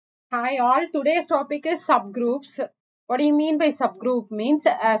Hi all, today's topic is subgroups. What do you mean by subgroup? Means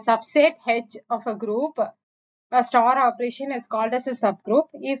a subset H of a group. A star operation is called as a subgroup.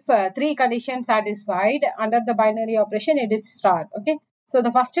 If three conditions satisfied under the binary operation, it is star. Okay. So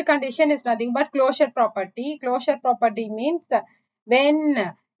the first condition is nothing but closure property. Closure property means when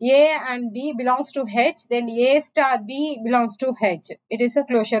A and B belongs to H, then A star B belongs to H. It is a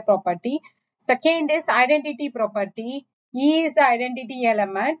closure property. Second is identity property. E is the identity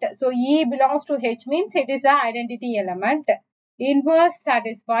element. So E belongs to H means it is the identity element. Inverse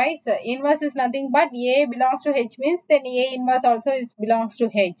satisfies. Inverse is nothing but A belongs to H means then A inverse also belongs to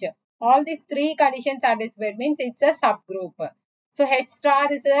H. All these three conditions satisfied means it's a subgroup. So H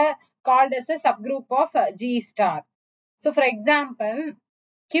star is called as a subgroup of G star. So for example,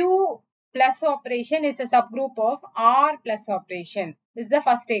 Q plus operation is a subgroup of R plus operation. This is the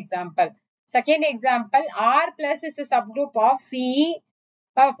first example. Second example, R plus is a subgroup of C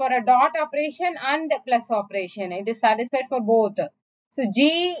for a dot operation and plus operation. It is satisfied for both. So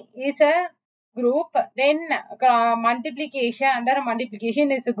G is a group, then multiplication, under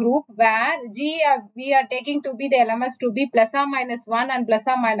multiplication is a group where G we are taking to be the elements to be plus or minus 1 and plus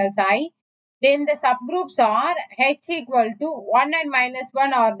or minus I. Then the subgroups are H equal to 1 and minus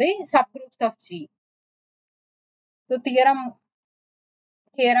 1 are the subgroups of G. So theorem,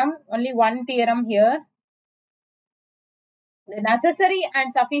 only one theorem here. The necessary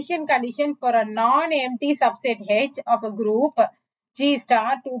and sufficient condition for a non-empty subset H of a group G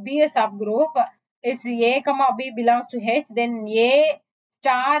star to be a subgroup is A comma B belongs to H, then A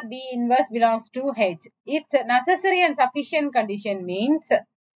star B inverse belongs to H. It's necessary and sufficient condition means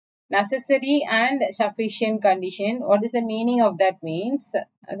necessary and sufficient condition. What is the meaning of that means?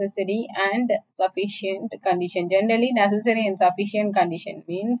 Necessary and sufficient condition. Generally, necessary and sufficient condition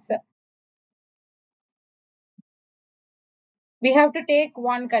means we have to take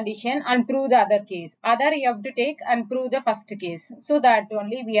one condition and prove the other case. Other you have to take and prove the first case. So that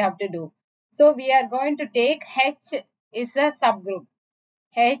only we have to do. So we are going to take H is a subgroup.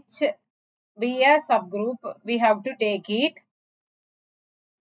 H be a subgroup. We have to take it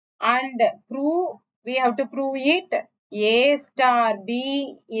and prove. We have to prove it. A star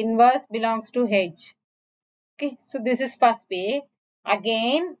B inverse belongs to H. Okay. So this is first way.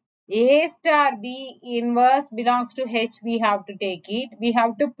 Again, A star B inverse belongs to H. We have to take it. We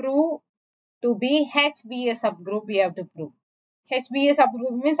have to prove to be H be a subgroup. We have to prove. H be a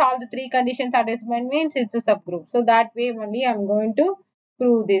subgroup means all the three conditions satisfied means it's a subgroup. So that way only I'm going to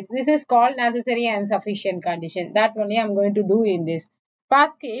prove this. This is called necessary and sufficient condition. That only I'm going to do in this.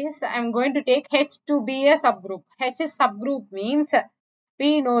 First case, I'm going to take H to be a subgroup. H is subgroup means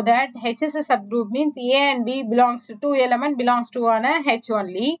we know that H is a subgroup means A and B belongs to two element belongs to one H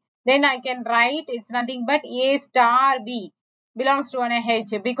only. Then I can write it's nothing but A star B belongs to an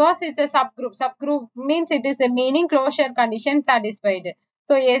H because it's a subgroup. Subgroup means it is the meaning closure condition satisfied.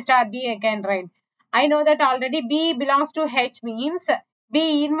 So A star B I can write. I know that already B belongs to H means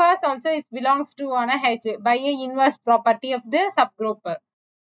B inverse also it belongs to an H by a inverse property of the subgroup.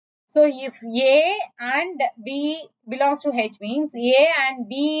 So if A and B belongs to H means A and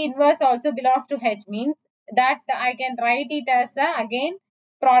B inverse also belongs to H means that I can write it as again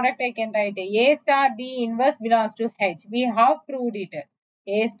product. I can write A star B inverse belongs to H. We have proved it.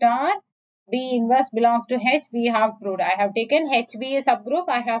 A star B inverse belongs to H. We have proved. I have taken H be a subgroup.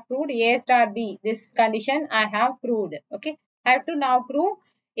 I have proved A star B. This condition I have proved. Okay. I have to now prove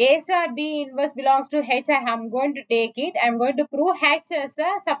A star B inverse belongs to H. I am going to take it. I am going to prove H as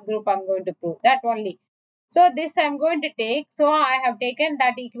a subgroup. I am going to prove that only. So this I am going to take. So I have taken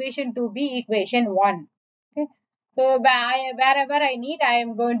that equation to be equation 1. Okay. So wherever I need, I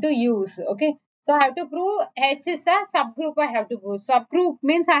am going to use. Okay. So I have to prove H is a subgroup. I have to prove. Subgroup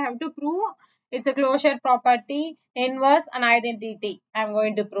means I have to prove it's a closure property, inverse and identity. I am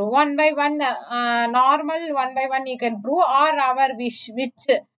going to prove one by one, normal one by one you can prove or our wish which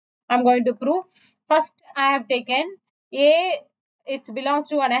I am going to prove. First I have taken A, it belongs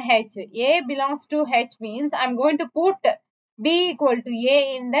to an H. A belongs to H means I am going to put B equal to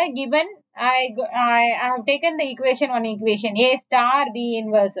A in the given. I have taken the equation on equation A star B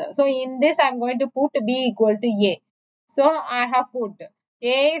inverse. So in this I am going to put B equal to A. So I have put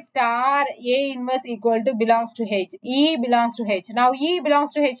A star A inverse equal to belongs to H. E belongs to H. Now E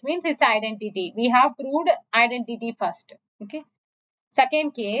belongs to H means it's identity. We have proved identity first. Okay.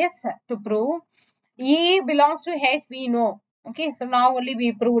 Second case to prove E belongs to H we know. Okay. So now only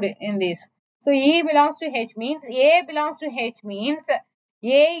we proved in this. So E belongs to H means A belongs to H means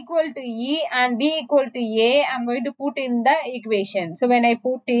A equal to E and B equal to A. I'm going to put in the equation. So when I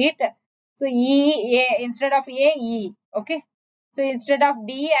put it, so E, A instead of A, E. Okay. So instead of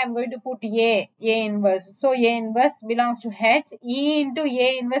B, I am going to put A inverse. So A inverse belongs to H. E into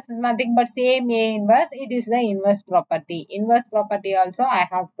A inverse is nothing but same A inverse. It is the inverse property. Inverse property also I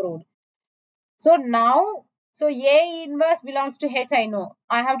have proved. So now, so A inverse belongs to H, I know.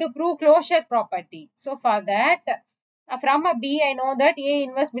 I have to prove closure property. So for that, from a B, I know that A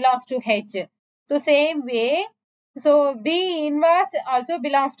inverse belongs to H. So same way, so B inverse also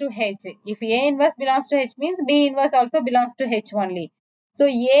belongs to H. If A inverse belongs to H means B inverse also belongs to H only. So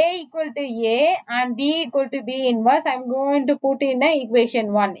A equal to A and B equal to B inverse, I am going to put in a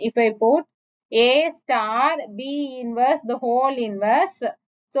equation 1. If I put A star B inverse, the whole inverse.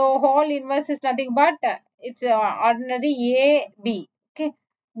 So whole inverse is nothing but it's ordinary AB. Okay,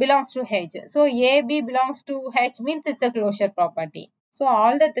 belongs to H. So AB belongs to H means it's a closure property. So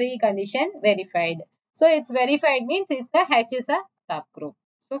all the three condition verified. So it's verified means it's a H is a subgroup.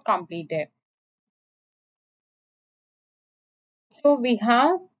 So completed. So we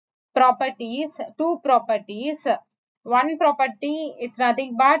have properties, two properties. One property is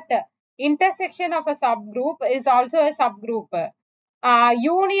nothing but intersection of a subgroup is also a subgroup.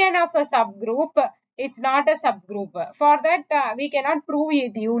 Union of a subgroup, it's not a subgroup. For that, we cannot prove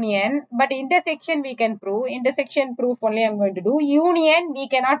it union, but intersection we can prove. Intersection proof only I am going to do. Union, we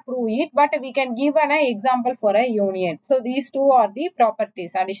cannot prove it, but we can give an example for a union. So these two are the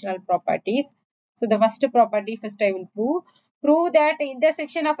properties, additional properties. So the first property first I will prove. Prove that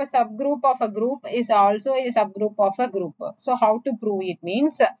intersection of a subgroup of a group is also a subgroup of a group. So how to prove it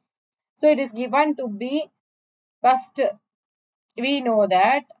means, so it is given to be, first we know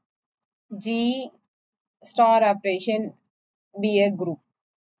that G star operation be a group.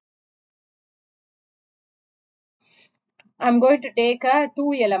 I am going to take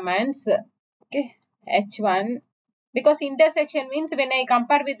two elements, okay, H1, because intersection means when I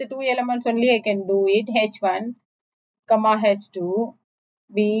compare with the two elements only I can do it. H1 comma H2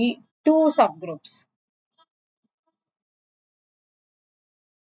 be two subgroups.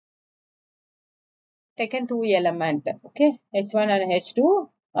 Taken two element, okay, H1 and H2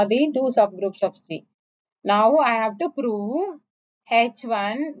 are the two subgroups of C. Now I have to prove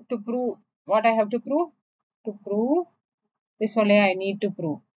H1. To prove what I have to prove? To prove this only I need to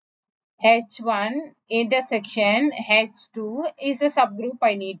prove. H1 intersection H2 is a subgroup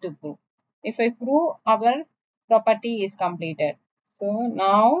I need to prove. If I prove, our property is completed. So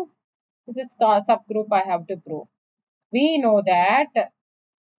now this is the subgroup I have to prove. We know that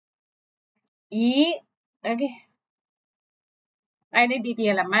E, okay, identity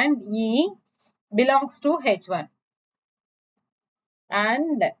element E belongs to H1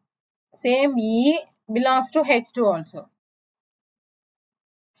 and same E belongs to H2 also.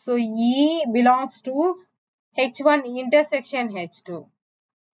 So E belongs to H1 intersection H2.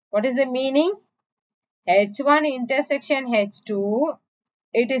 What is the meaning? H1 intersection H2,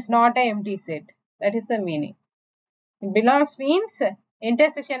 it is not an empty set. That is the meaning. It belongs means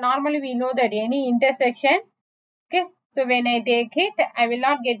intersection. Normally we know that any intersection, okay, so when I take it, I will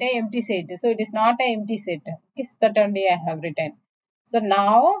not get an empty set. So it is not an empty set. Okay, so that only I have written. So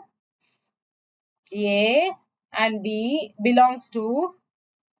now A and B belongs to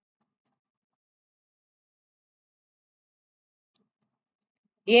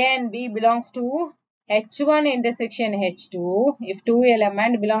A and B belongs to H1 intersection H2. If two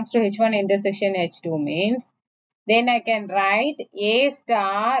element belongs to H1 intersection H2 means, then I can write A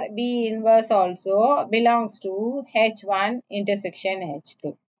star B inverse also belongs to H1 intersection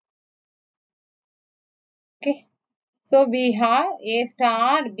H2. Okay. So we have A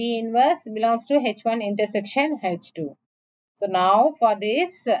star B inverse belongs to H1 intersection H2. So now for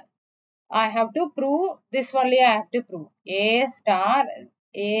this, I have to prove this only I have to prove. A star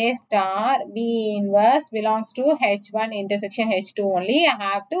B inverse belongs to H1 intersection H2 only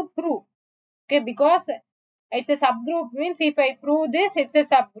I have to prove. Okay, because it's a subgroup means if I prove this, it's a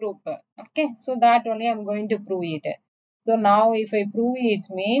subgroup. Okay, so that only I'm going to prove it. So now if I prove it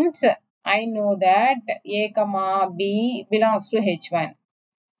means I know that A comma B belongs to H1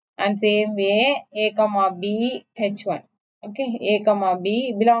 and same way A comma B H1. Okay, A comma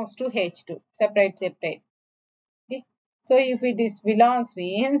B belongs to H2. Separate. Okay. So if it is belongs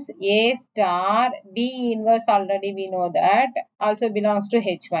means A star B inverse already we know that also belongs to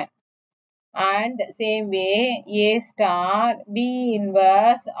H1. And same way A star B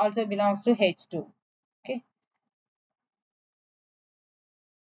inverse also belongs to H2. Okay.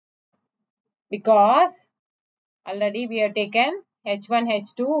 Because already we have taken H1,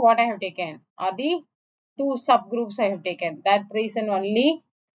 H2. What I have taken are the two subgroups I have taken. That reason only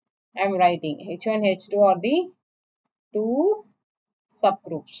I am writing H1, H2 are the two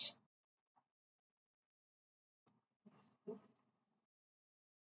subgroups.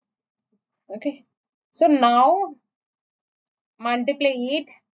 Okay. So now multiply it.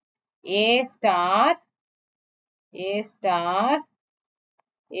 A star, A star,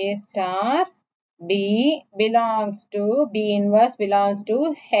 A star, B inverse belongs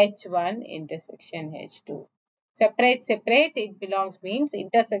to H1 intersection H2. Separate, it belongs means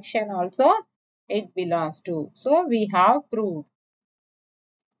intersection also it belongs to. So we have proved,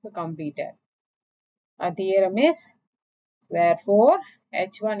 completed. Our theorem is therefore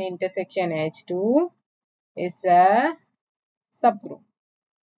H1 intersection H2 is a subgroup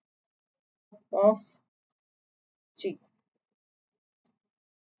of G.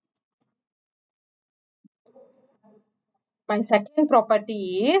 My second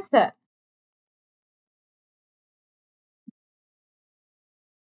property is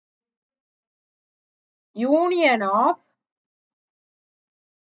union of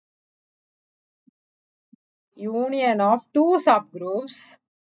two subgroups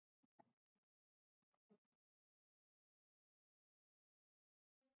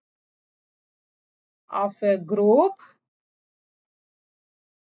of a group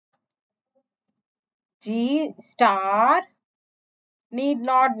G star need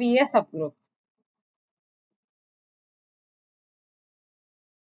not be a subgroup.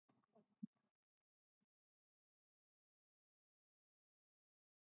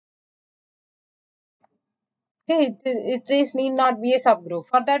 Okay, it is need not be a subgroup.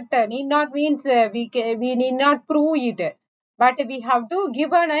 For that, need not means we need not prove it, but we have to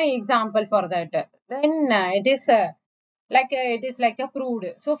give an example for that. Then it is like a proved.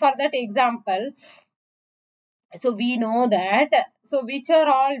 So for that example, so we know that. So which are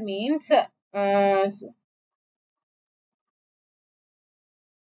all means.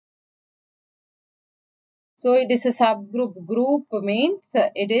 So it is a subgroup. Group means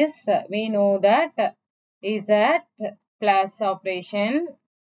it is, we know that Z plus operation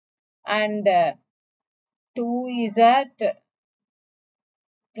and 2Z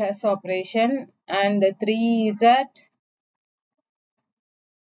plus operation and 3Z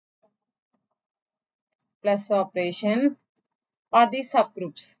plus operation are the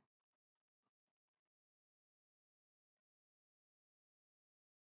subgroups.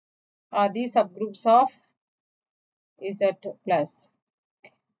 Are the subgroups of Z plus.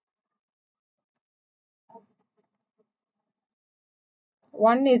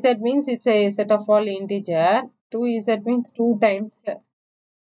 One Z means it's a set of all integer. 2Z means 2 times,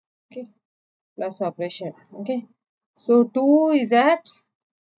 okay, plus operation. Okay. So 2Z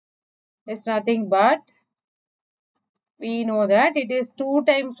is nothing but, we know that it is 2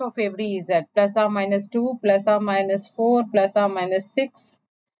 times of every Z, plus or minus 2, plus or minus 4, plus or minus 6,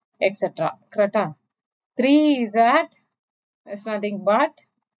 etc. Correct? 3 Z is nothing but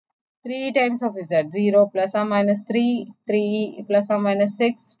 3 times of Z, 0 plus or minus 3, 3 plus or minus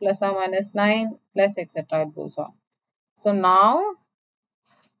 6, plus or minus 9, plus etc. It goes on. So now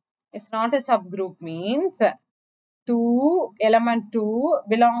it's not a subgroup means 2 element 2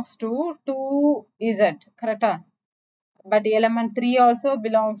 belongs to 2Z. Correct? But element 3 also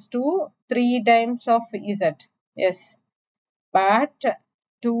belongs to 3 times of Z. Yes. But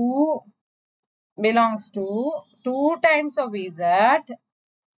 2 belongs to 2 times of Z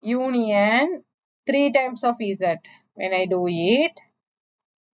union 3 times of Z. When I do it.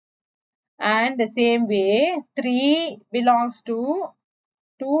 And the same way 3 belongs to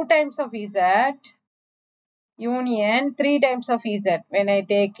 2 times of Z union 3 times of Z. When I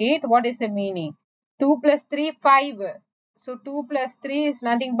take it, what is the meaning? 2 plus 3, 5. So 2 plus 3 is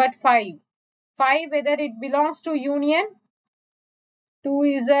nothing but 5. 5 whether it belongs to union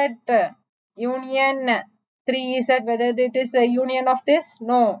 2Z union 3Z, whether it is a union of this?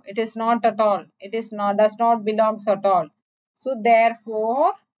 No, it is not at all. It is not, does not belongs at all. So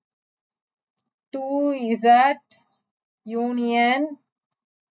therefore 2Z union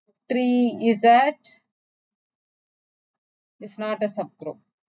 3Z is not a subgroup.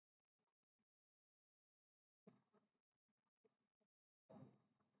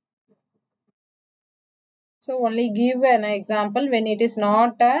 So only give an example when it is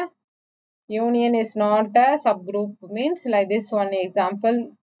not a union, is not a subgroup, means like this one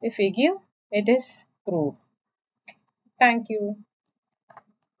example if we give, it is proved. Thank you.